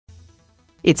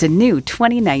It's a new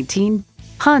 2019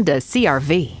 Honda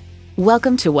CR-V.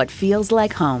 Welcome to what feels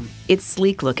like home. It's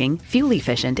sleek-looking,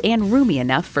 fuel-efficient, and roomy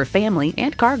enough for family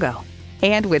and cargo.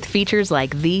 And with features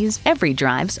like these, every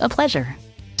drive's a pleasure.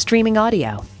 Streaming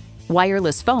audio,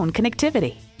 wireless phone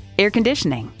connectivity, air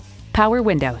conditioning, power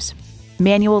windows,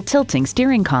 manual tilting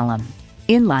steering column,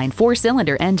 inline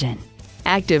 4-cylinder engine,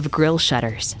 active grille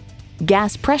shutters,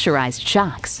 gas pressurized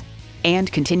shocks,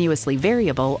 and continuously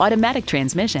variable automatic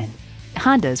transmission.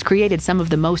 Honda's created some of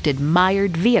the most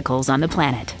admired vehicles on the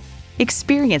planet.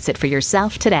 Experience it for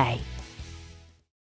yourself today.